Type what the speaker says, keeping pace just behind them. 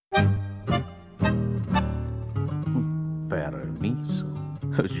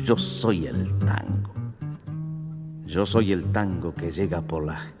Yo soy el tango. Yo soy el tango que llega por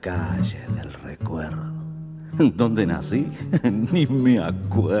las calles del recuerdo. ¿Dónde nací? Ni me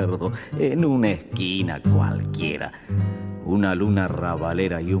acuerdo. En una esquina cualquiera. Una luna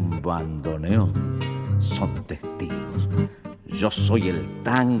rabalera y un bandoneón son testigos. Yo soy el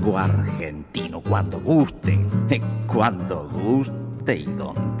tango argentino cuando guste y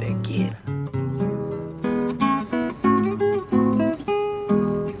donde quiera.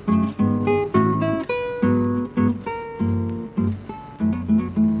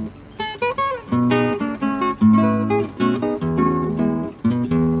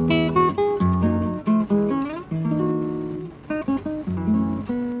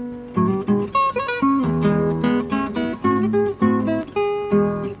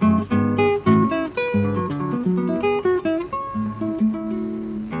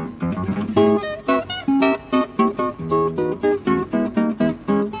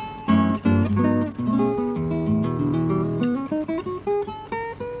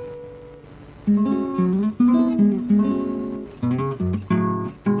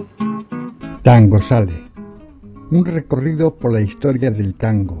 Tangozale, un recorrido por la historia del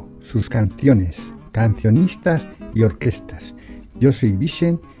tango, sus canciones, cancionistas y orquestas. Yo soy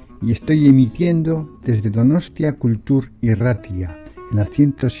Vicen y estoy emitiendo desde Donostia Kultur Irratia, en la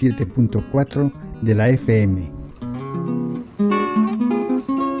 107.4 de la FM.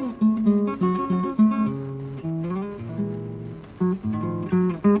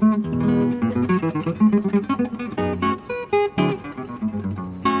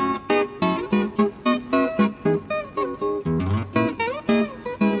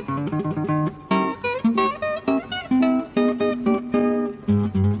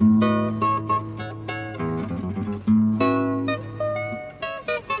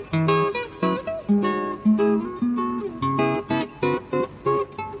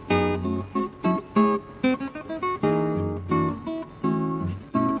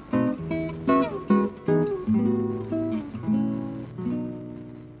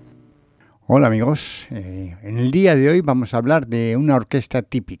 Hola amigos, en el día de hoy vamos a hablar de una orquesta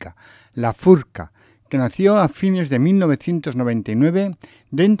típica, La Furca, que nació a fines de 1999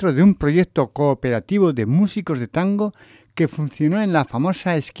 dentro de un proyecto cooperativo de músicos de tango que funcionó en la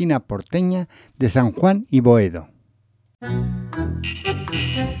famosa esquina porteña de San Juan y Boedo.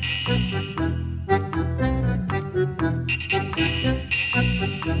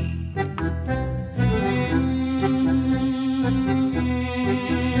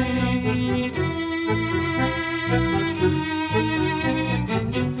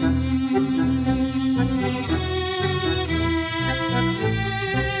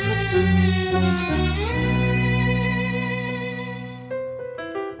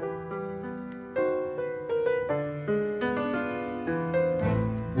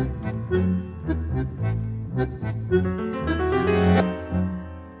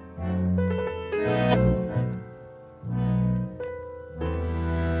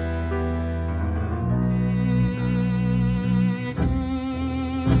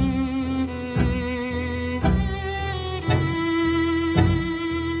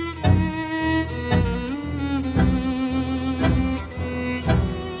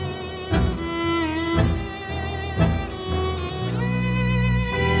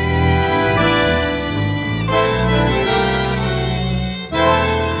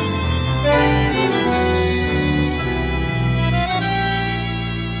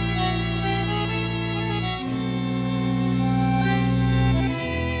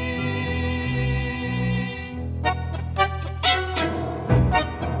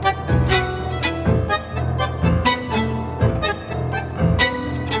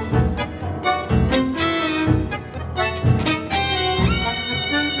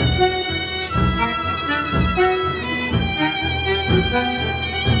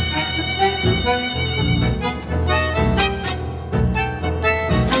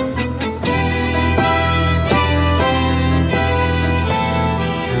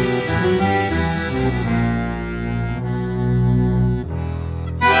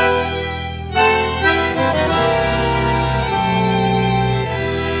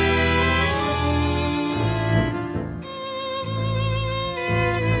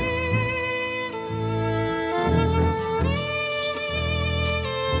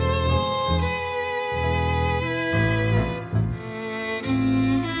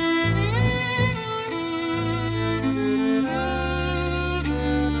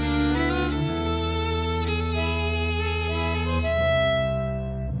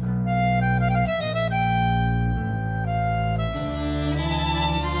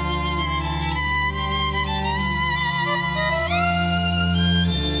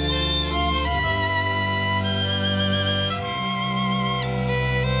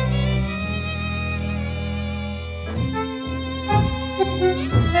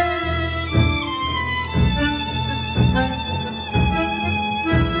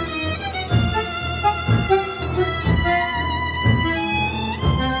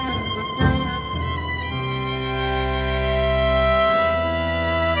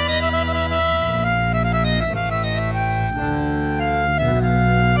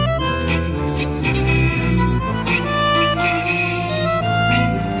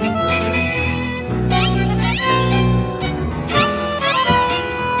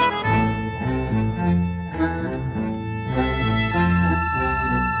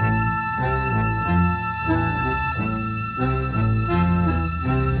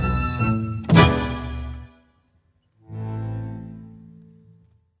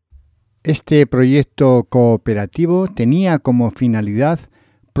 Este proyecto cooperativo tenía como finalidad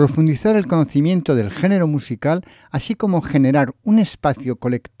profundizar el conocimiento del género musical, así como generar un espacio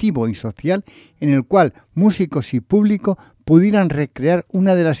colectivo y social en el cual músicos y público pudieran recrear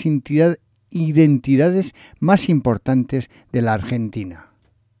una de las identidades más importantes de la Argentina.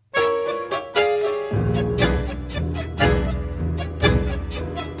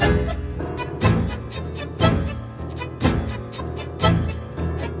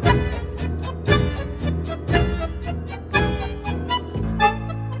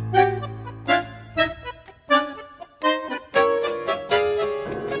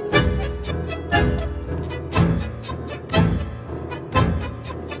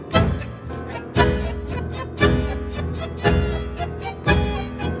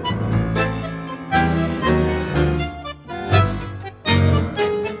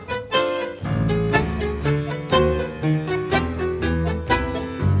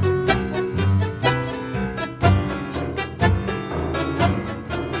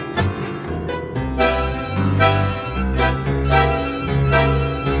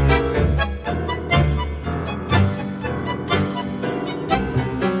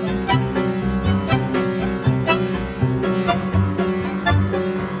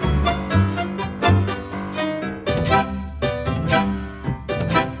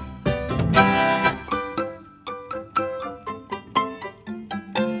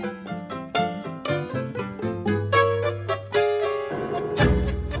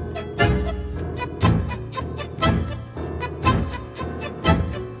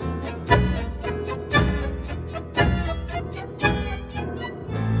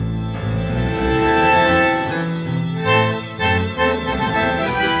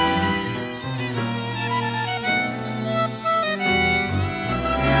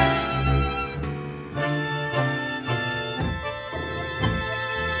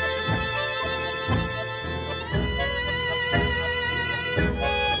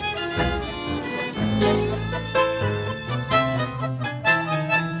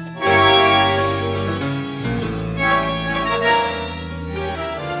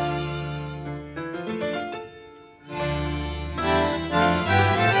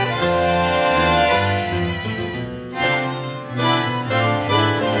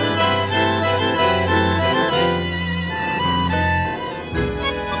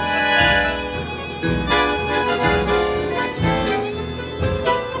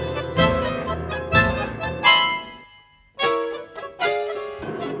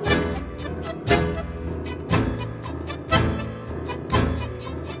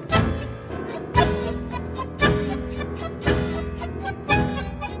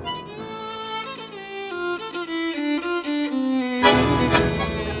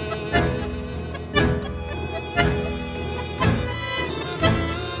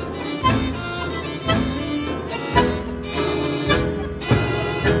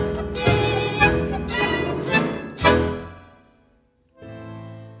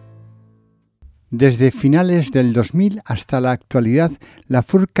 Desde finales del 2000 hasta la actualidad, la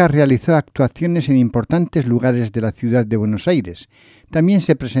Furca realizó actuaciones en importantes lugares de la ciudad de Buenos Aires. También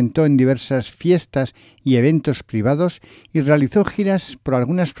se presentó en diversas fiestas y eventos privados y realizó giras por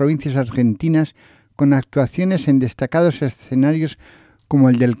algunas provincias argentinas con actuaciones en destacados escenarios como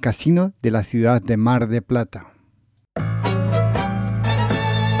el del Casino de la ciudad de Mar del Plata.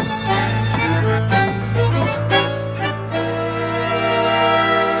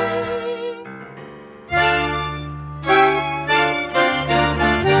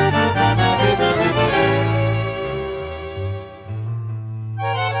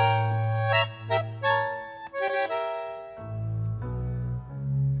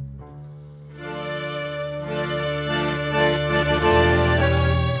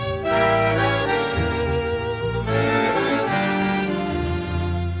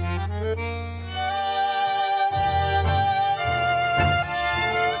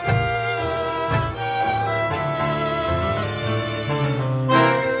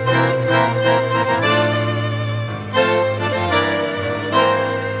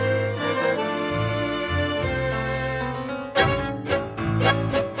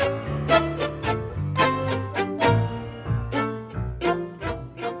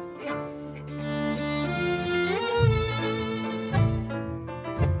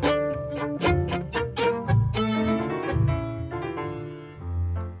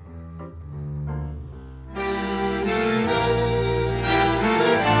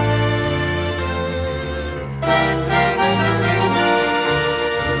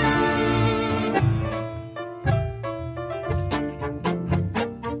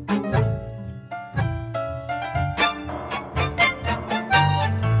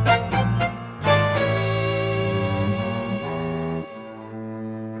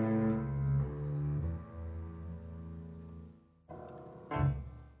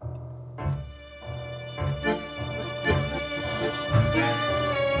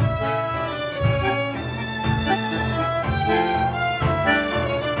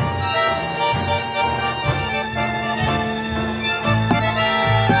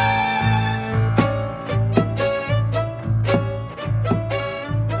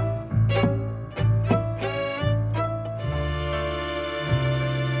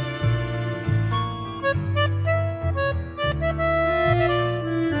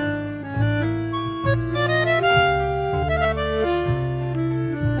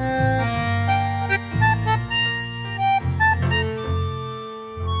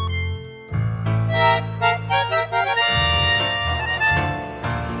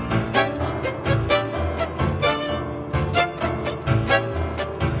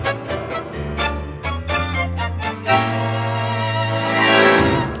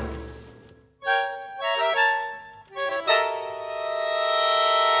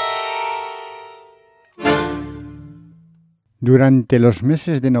 Durante los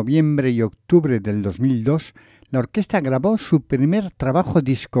meses de noviembre y octubre del 2002, la orquesta grabó su primer trabajo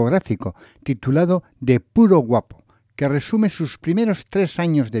discográfico, titulado De Puro Guapo, que resume sus primeros 3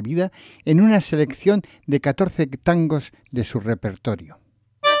 años de vida en una selección de 14 tangos de su repertorio.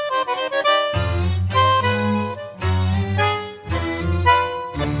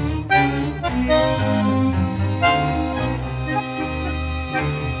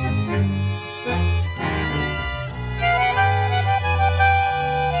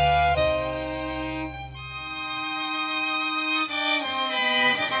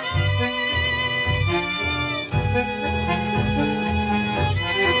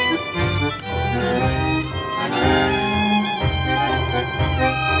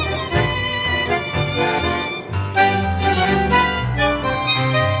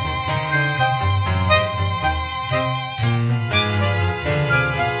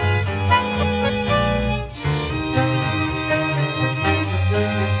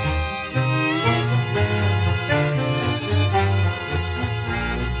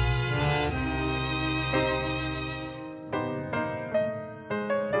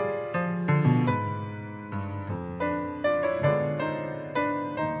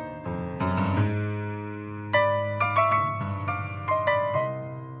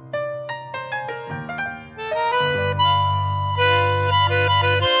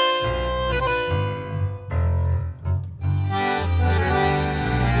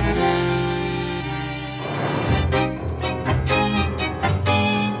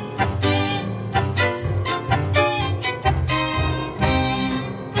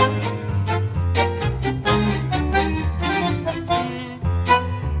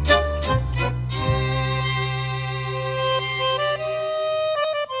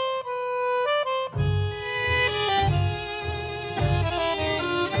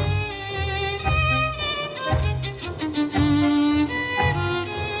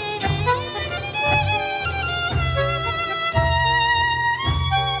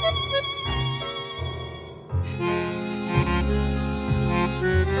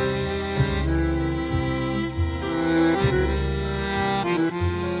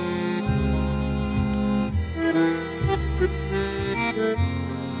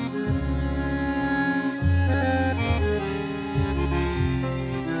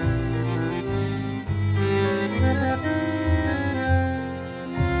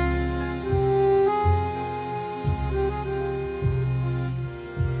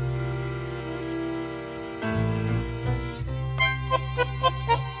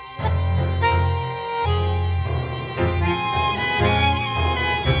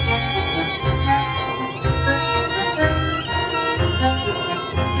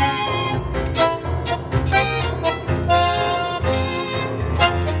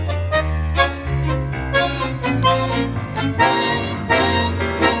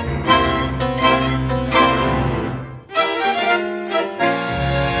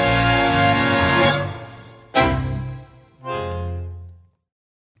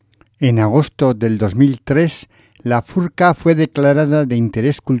 En agosto del 2003, la Furca fue declarada de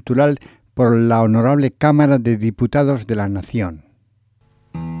interés cultural por la Honorable Cámara de Diputados de la Nación.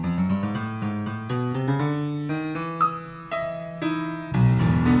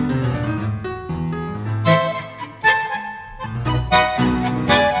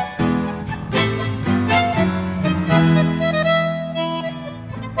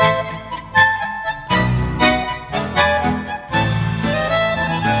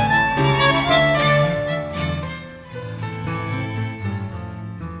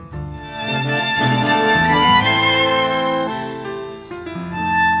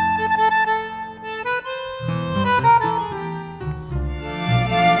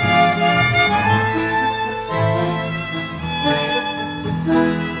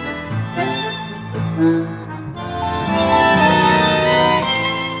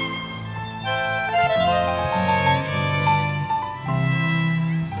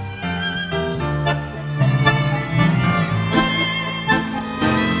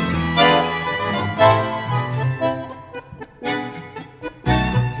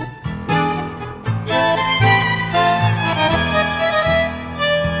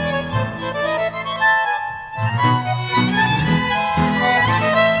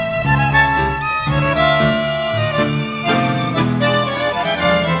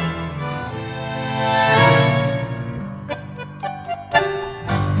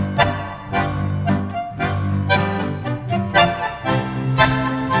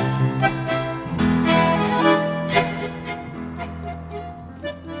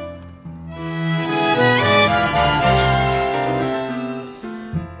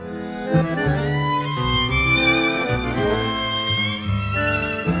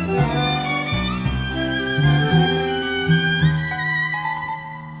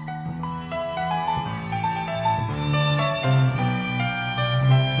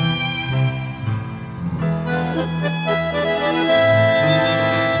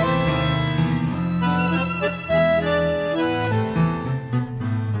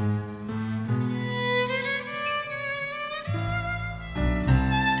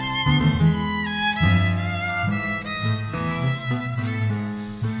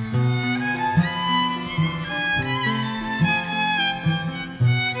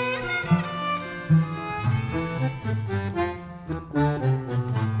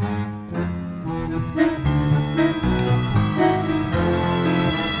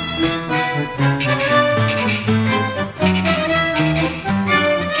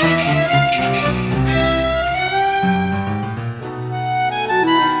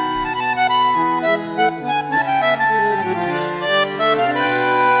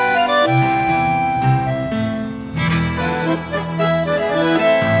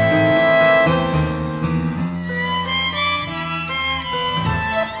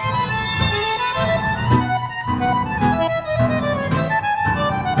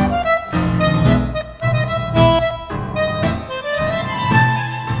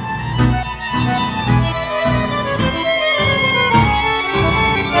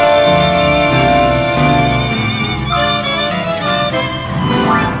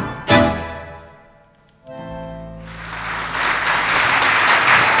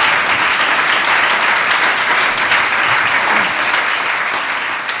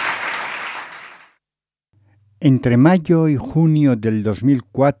 Entre mayo y junio del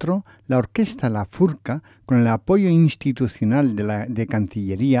 2004, la Orquesta La Furca, con el apoyo institucional de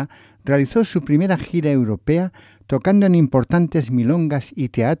Cancillería, realizó su primera gira europea tocando en importantes milongas y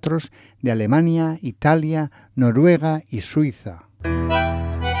teatros de Alemania, Italia, Noruega y Suiza.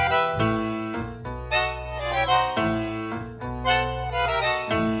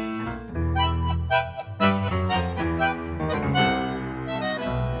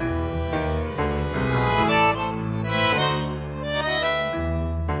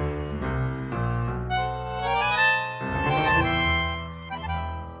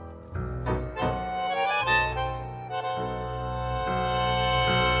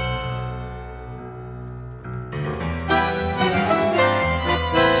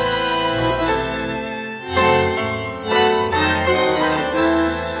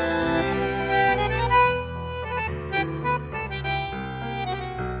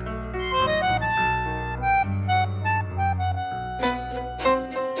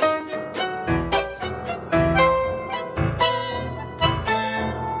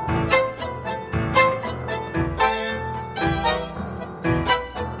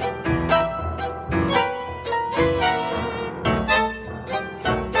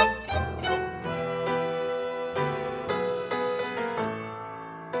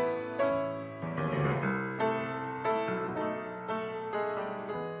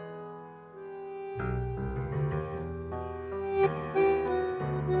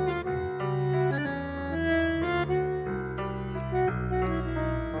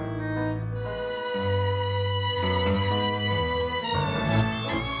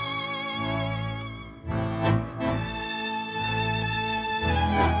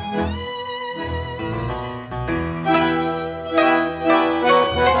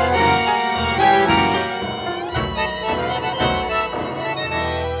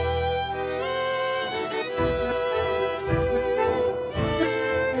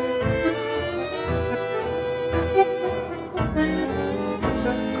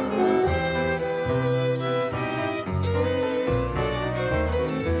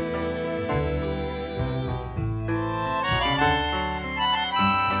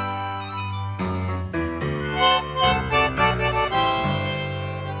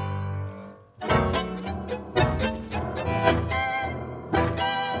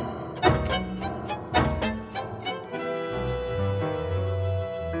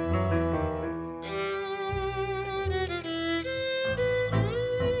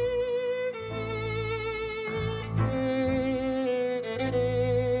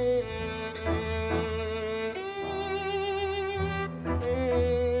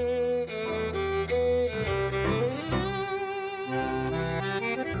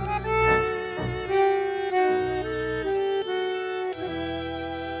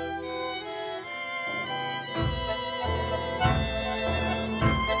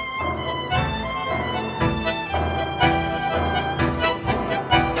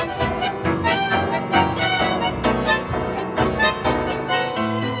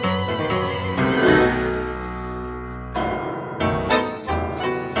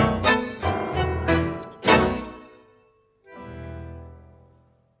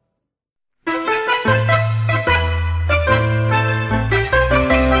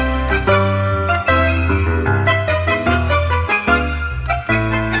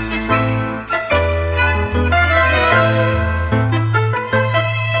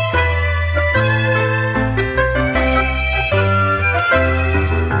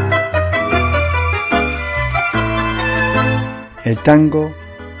 El tango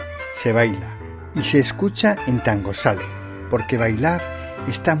se baila y se escucha en Tangozale, porque bailar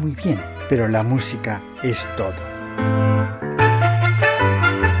está muy bien, pero la música es todo.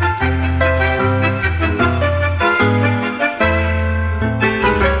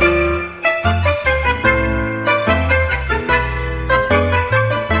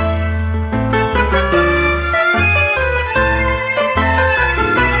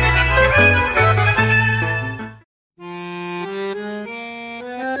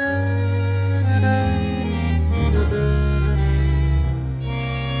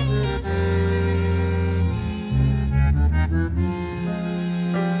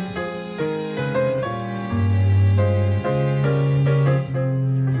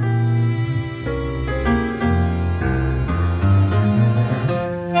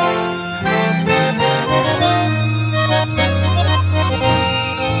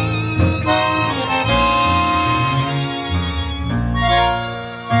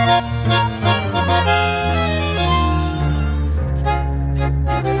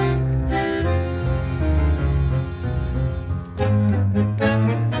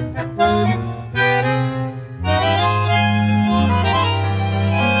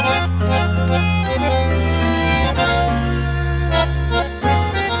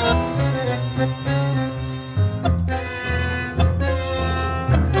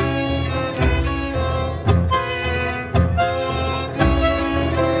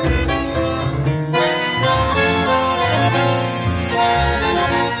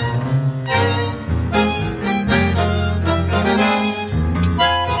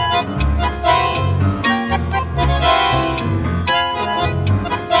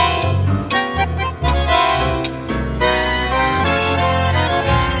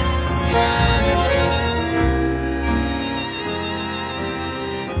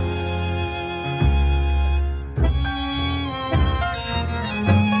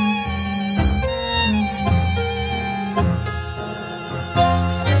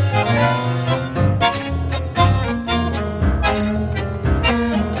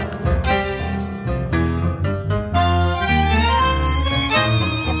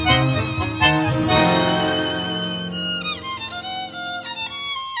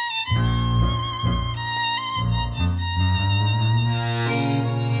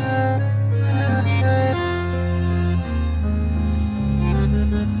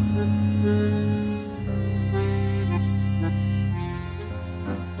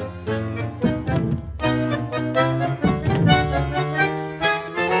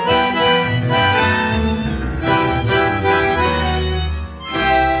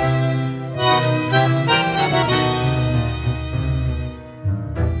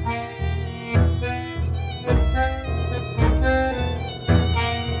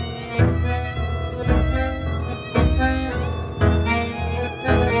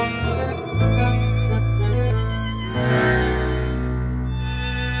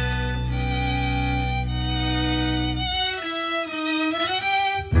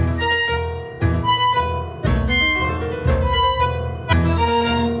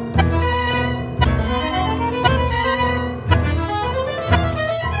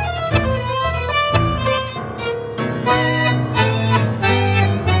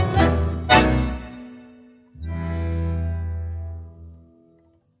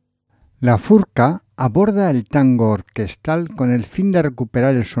 La Furca aborda el tango orquestal con el fin de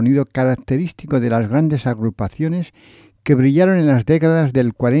recuperar el sonido característico de las grandes agrupaciones que brillaron en las décadas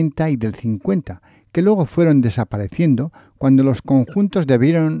del 40 y del 50, que luego fueron desapareciendo cuando los conjuntos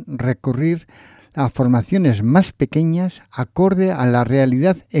debieron recurrir a formaciones más pequeñas acorde a la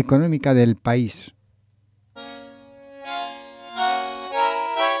realidad económica del país.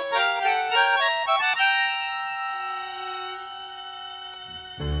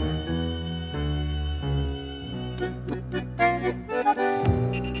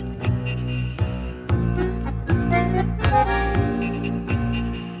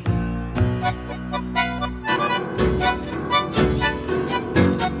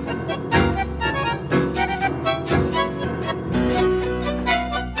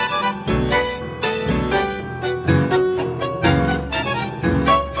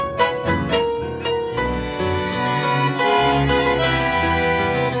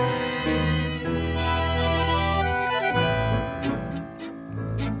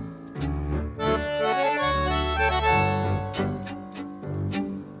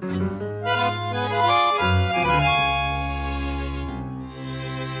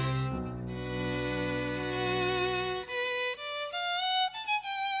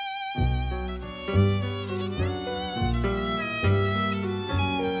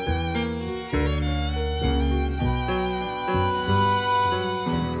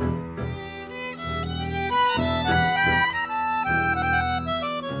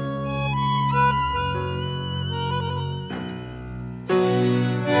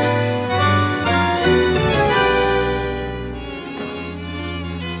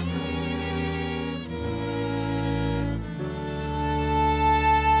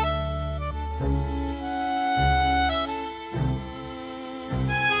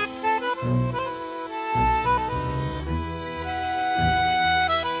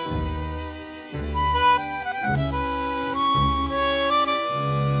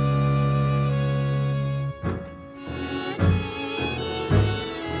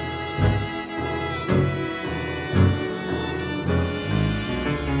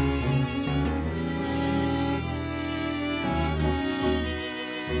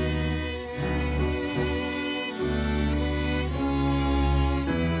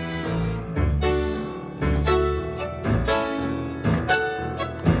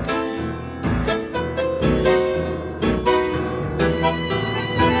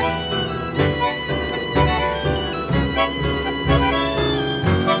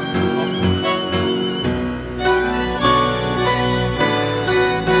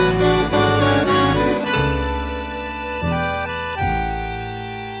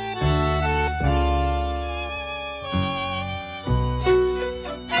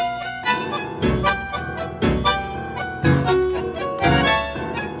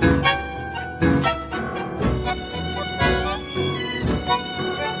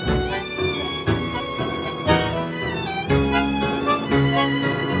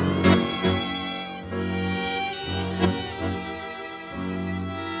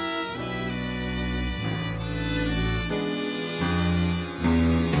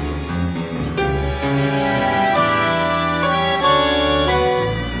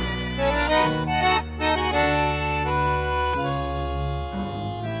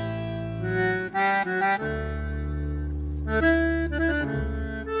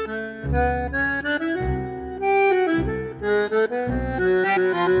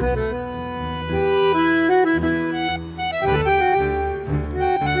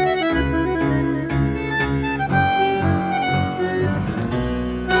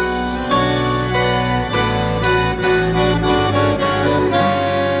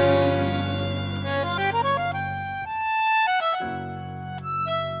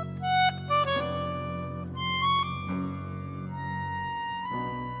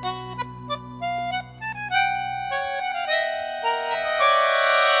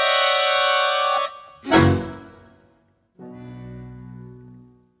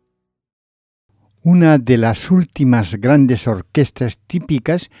 Una de las últimas grandes orquestas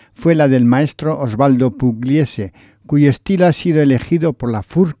típicas fue la del maestro Osvaldo Pugliese, cuyo estilo ha sido elegido por la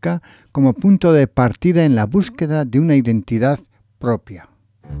Furca como punto de partida en la búsqueda de una identidad propia.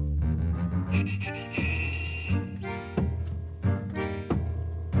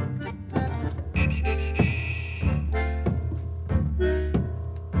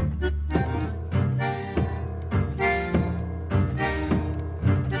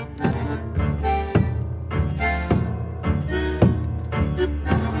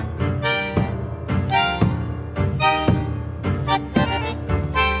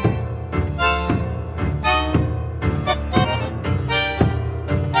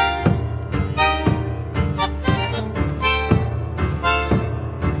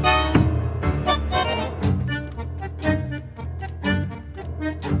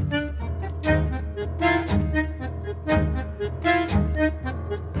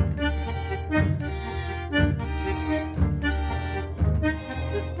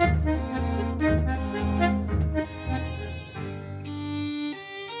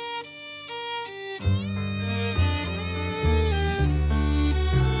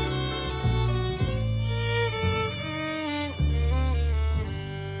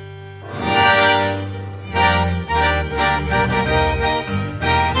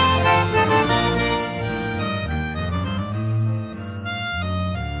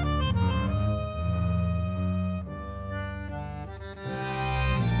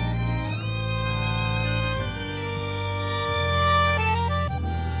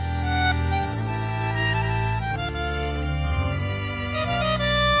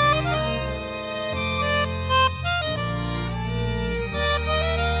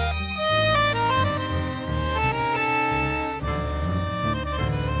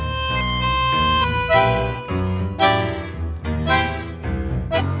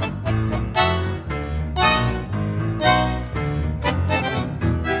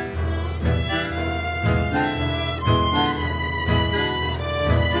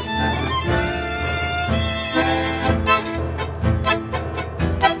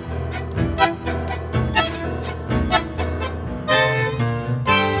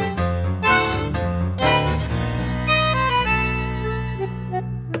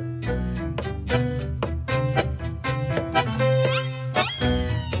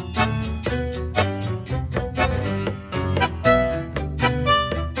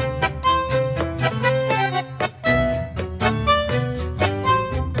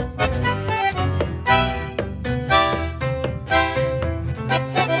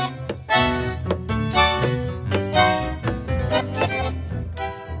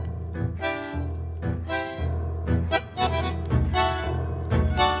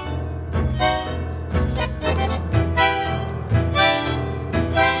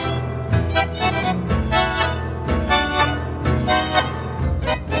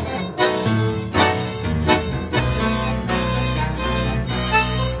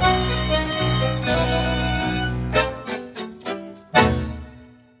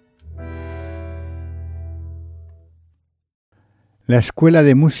 La Escuela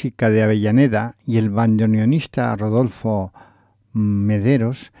de Música de Avellaneda y el bandoneonista Rodolfo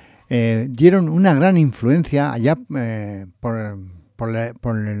Mederos dieron una gran influencia allá por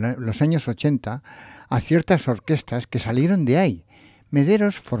los años 80 a ciertas orquestas que salieron de ahí.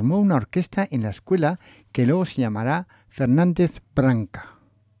 Mederos formó una orquesta en la escuela que luego se llamará Fernández Branca.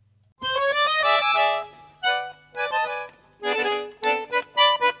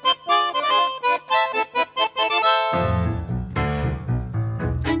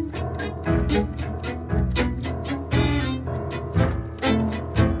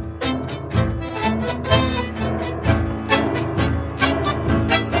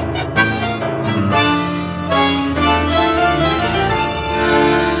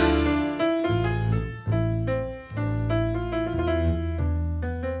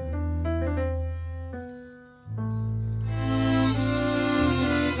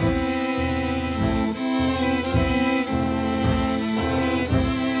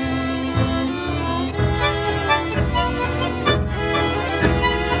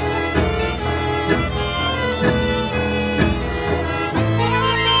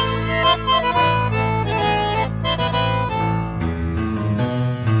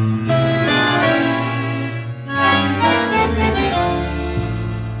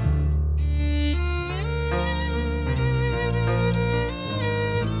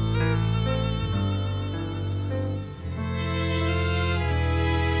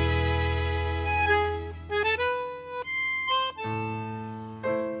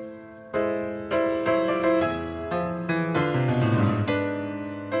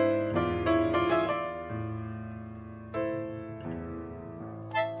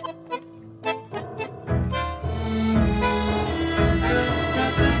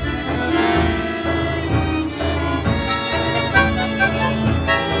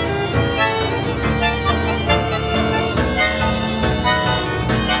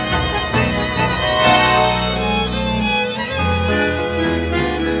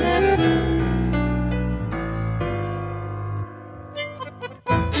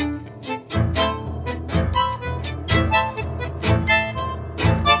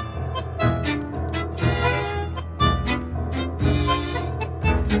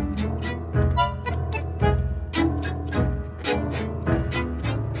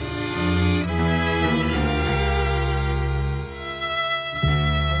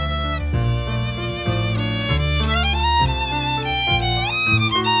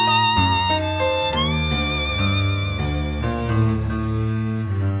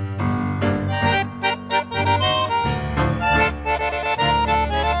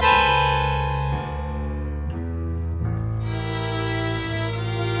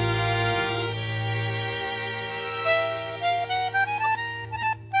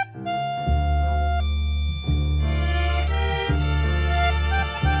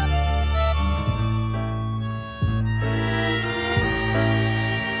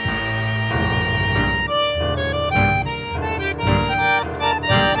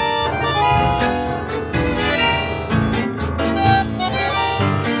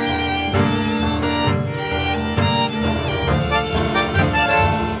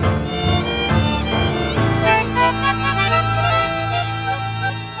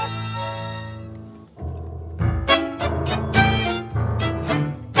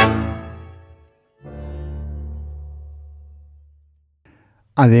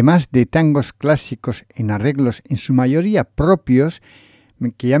 Además de tangos clásicos en arreglos en su mayoría propios,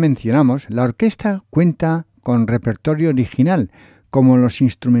 que ya mencionamos, la orquesta cuenta con repertorio original, como los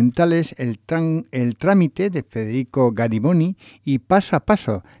instrumentales El Trámite de Federico Gariboni y Paso a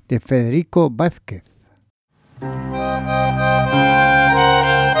Paso de Federico Vázquez.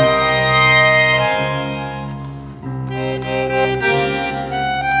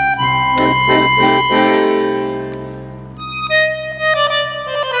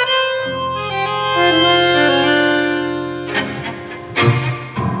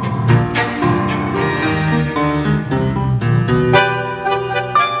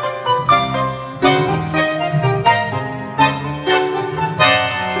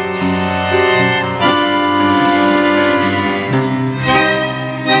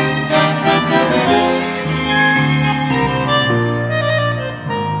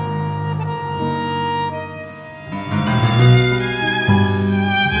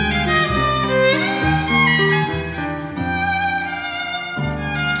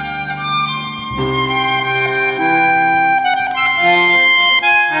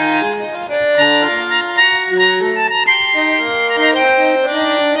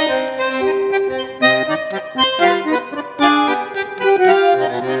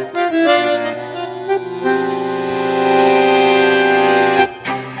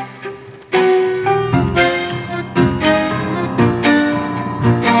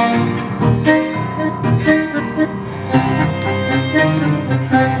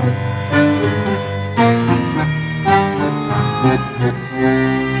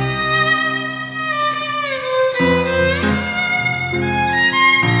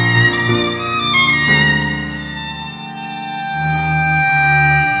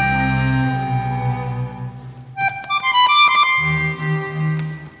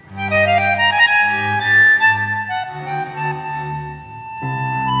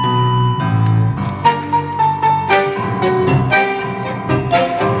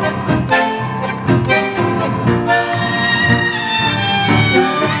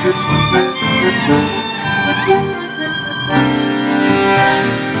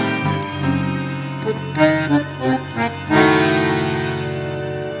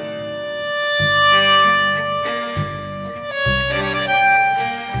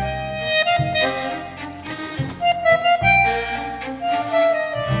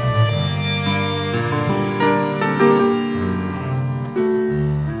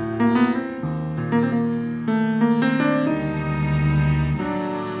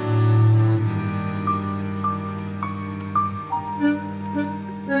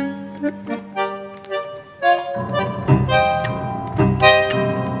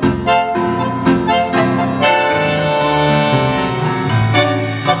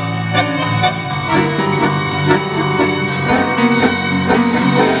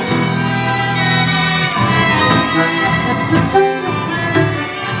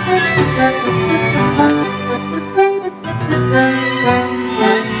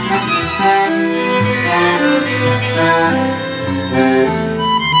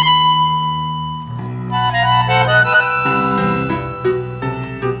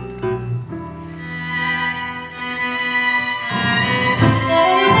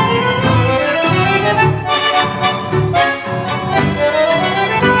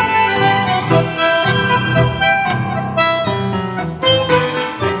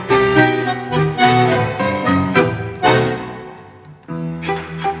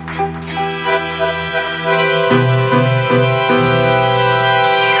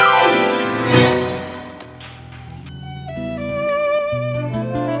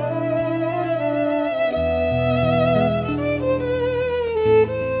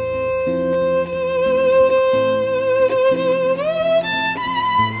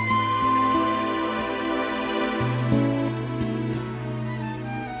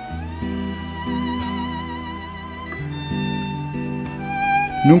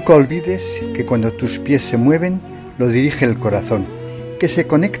 Nunca olvides que cuando tus pies se mueven, lo dirige el corazón, que se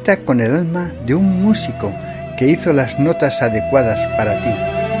conecta con el alma de un músico que hizo las notas adecuadas para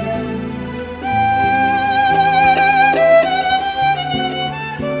ti.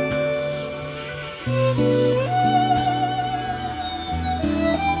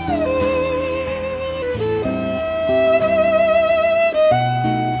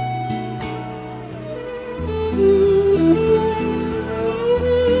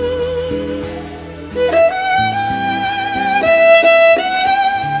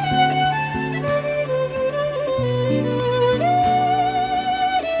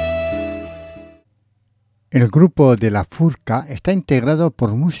 El grupo de La Furca está integrado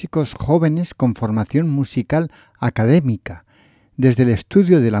por músicos jóvenes con formación musical académica. Desde el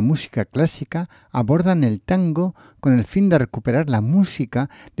estudio de la música clásica abordan el tango con el fin de recuperar la música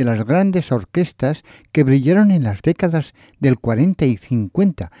de las grandes orquestas que brillaron en las décadas del 40 y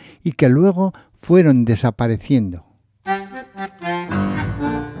 50 y que luego fueron desapareciendo.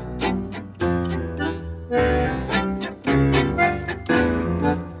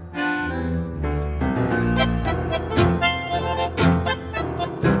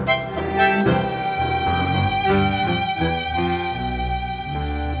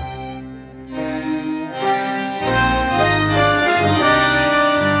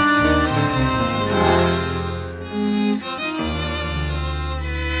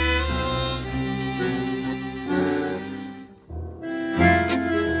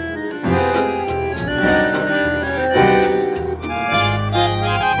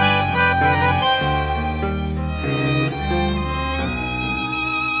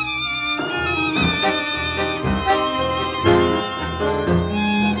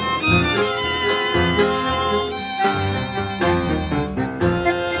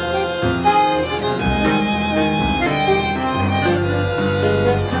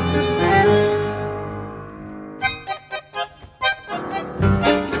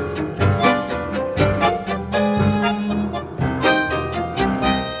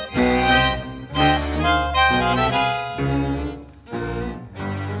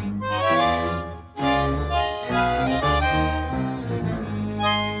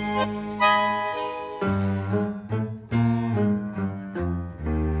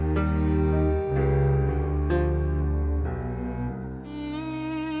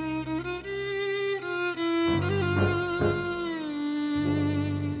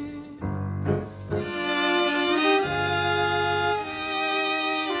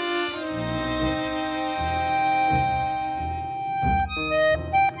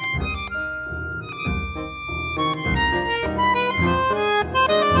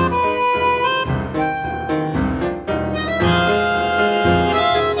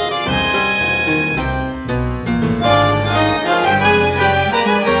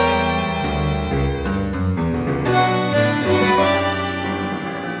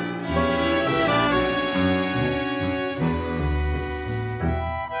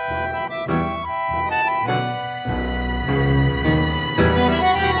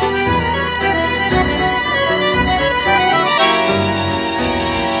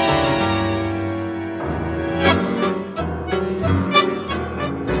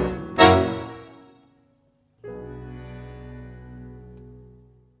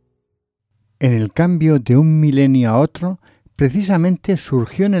 En el cambio de un milenio a otro, precisamente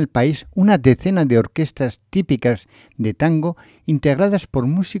surgió en el país una decena de orquestas típicas de tango integradas por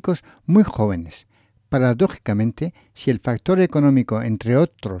músicos muy jóvenes. Paradójicamente, si el factor económico, entre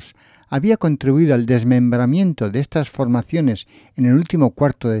otros, había contribuido al desmembramiento de estas formaciones en el último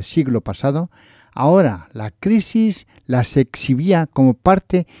cuarto del siglo pasado, ahora la crisis las exhibía como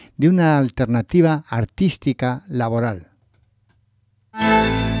parte de una alternativa artística laboral.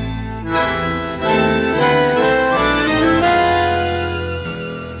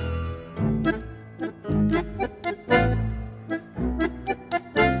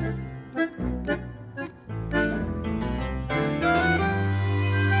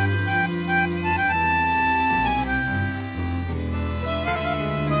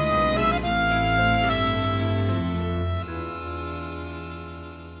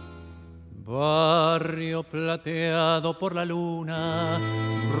 Barrio plateado por la luna,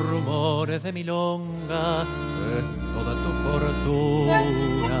 rumores de milonga, es toda tu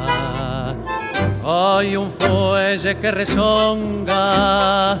fortuna. Hay un fuelle que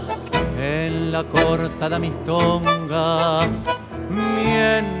rezonga en la cortada mistonga,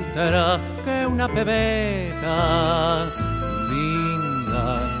 mientras que una pebeta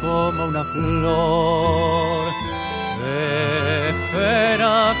linda como una flor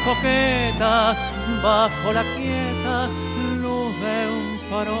espera coqueta bajo la quieta luz de un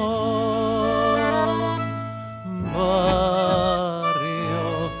farol. Barrio,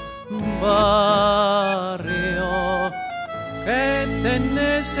 barrio, que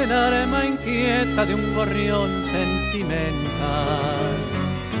tenés el alma inquieta de un gorrión sentimental.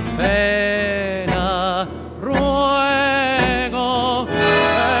 Pena, ruego,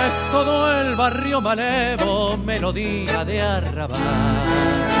 es todo el barrio malevo, melodía de arrabal.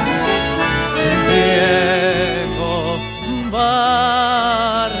 Viejo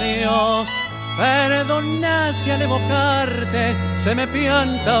barrio, perdona si al evocarte se me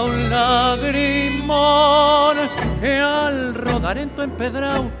pianta un lagrimón, que al rodar en tu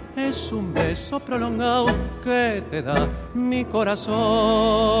empedrado es un beso prolongado que te da mi corazón.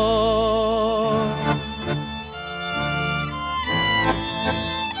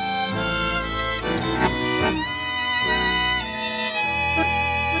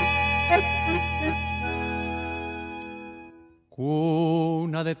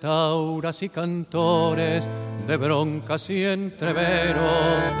 Cuna de tauras y cantores, de broncas y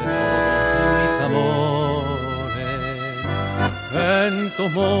entreveros de todos mis amores. En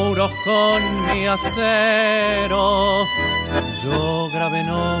tus muros con mi acero yo grabé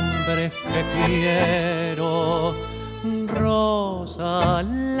nombres que quiero. Rosa,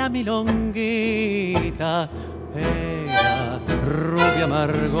 la milonguita, era rubia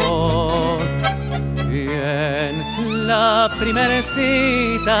Margot. Y en la primera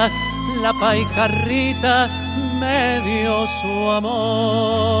cita, la paicarrita me dio su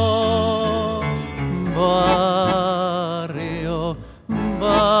amor. Barrio,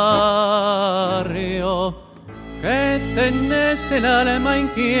 barrio, que tenés el alma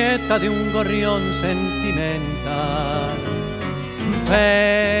inquieta de un gorrión sentimental.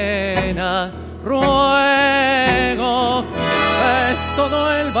 Pena, ruego, es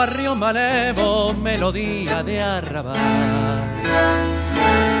todo el barrio malevo, melodía de arrabal.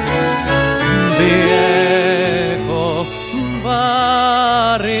 Viejo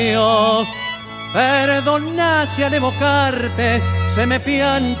barrio, perdona si al evocarte se me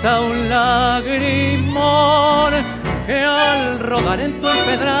pianta un lagrimón, que al rodar en tu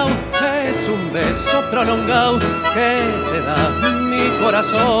empedrado es un beso prolongado que te da mi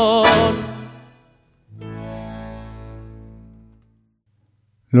corazón.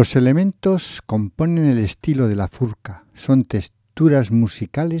 Los elementos componen el estilo de la furca. Son texturas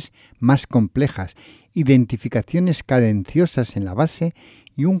musicales más complejas, identificaciones cadenciosas en la base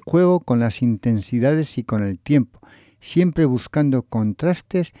y un juego con las intensidades y con el tiempo, siempre buscando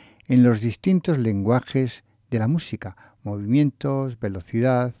contrastes en los distintos lenguajes de la música, movimientos,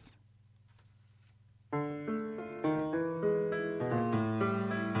 velocidad.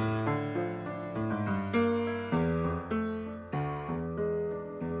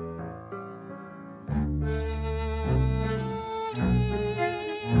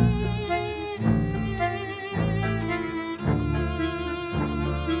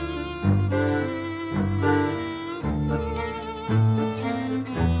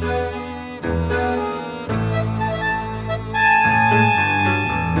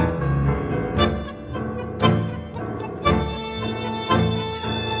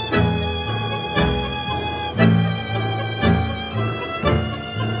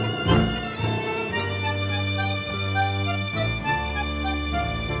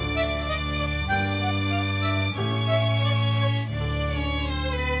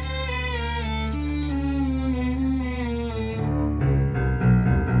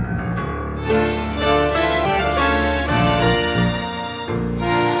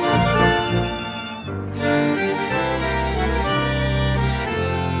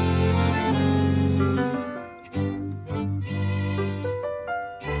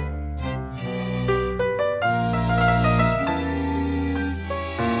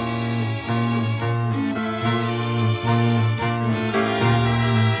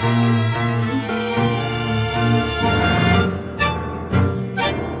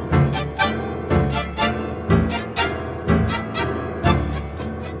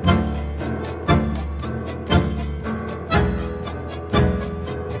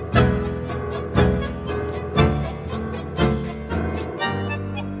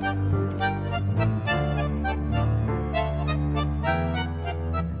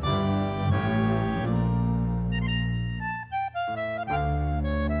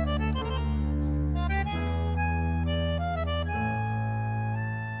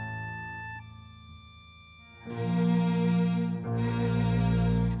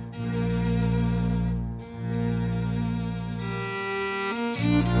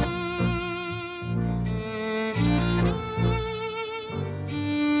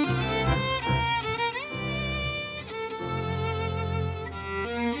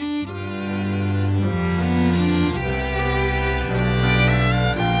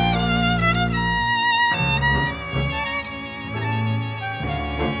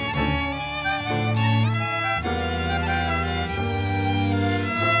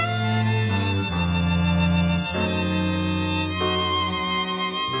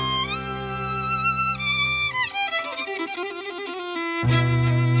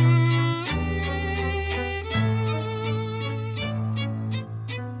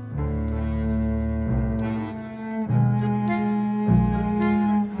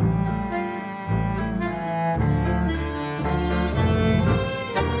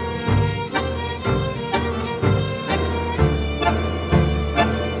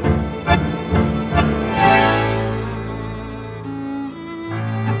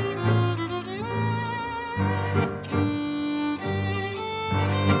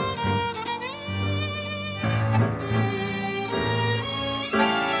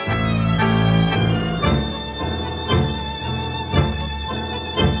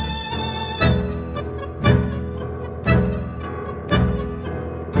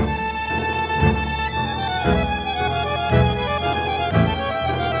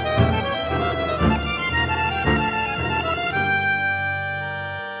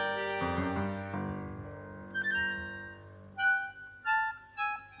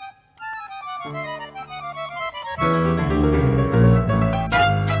 La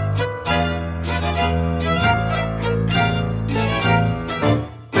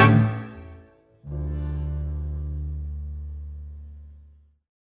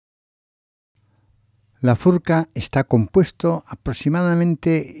furca está compuesto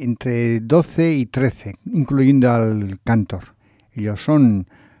aproximadamente entre 12 y 13, incluyendo al cantor. Ellos son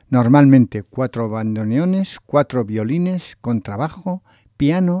normalmente 4 bandoneones, 4 violines, contrabajo,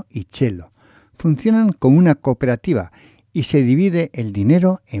 piano y cello. Funcionan como una cooperativa y se divide el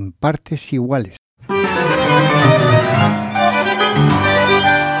dinero en partes iguales.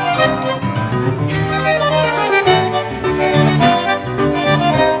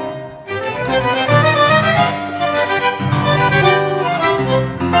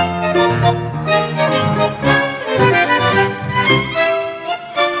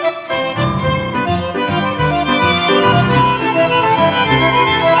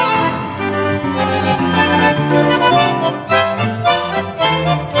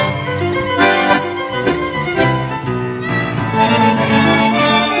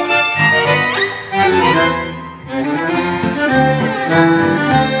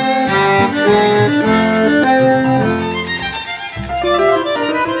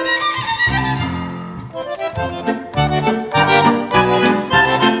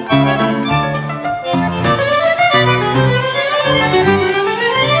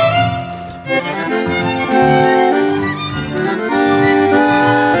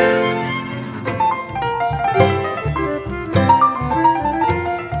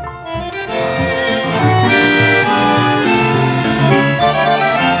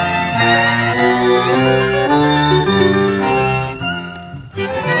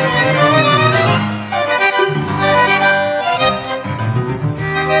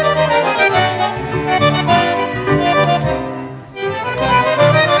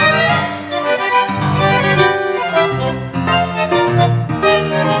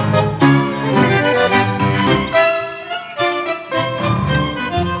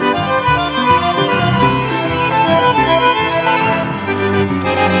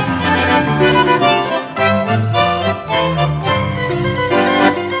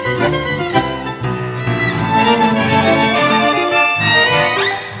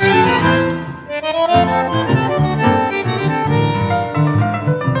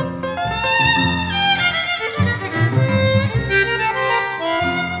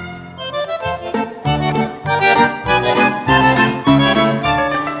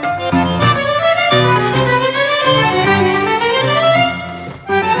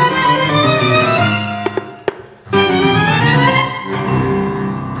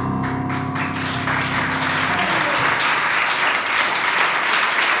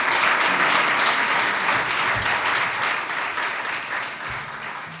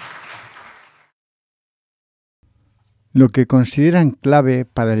 Lo que consideran clave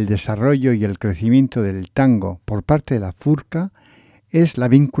para el desarrollo y el crecimiento del tango por parte de la furca es la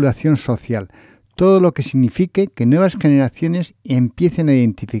vinculación social, todo lo que signifique que nuevas generaciones empiecen a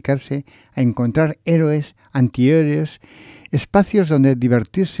identificarse, a encontrar héroes, antihéroes, espacios donde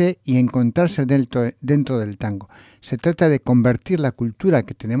divertirse y encontrarse dentro del tango. Se trata de convertir la cultura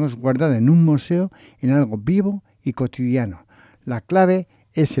que tenemos guardada en un museo en algo vivo y cotidiano. La clave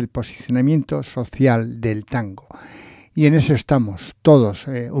es el posicionamiento social del tango. Y en eso estamos todos,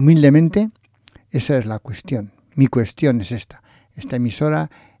 humildemente. Esa es la cuestión. Mi cuestión es esta. Esta emisora,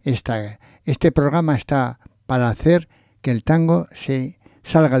 este programa está para hacer que el tango se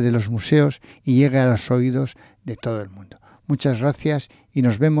salga de los museos y llegue a los oídos de todo el mundo. Muchas gracias y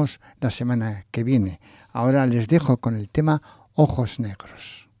nos vemos la semana que viene. Ahora les dejo con el tema Ojos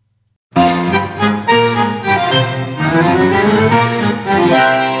Negros.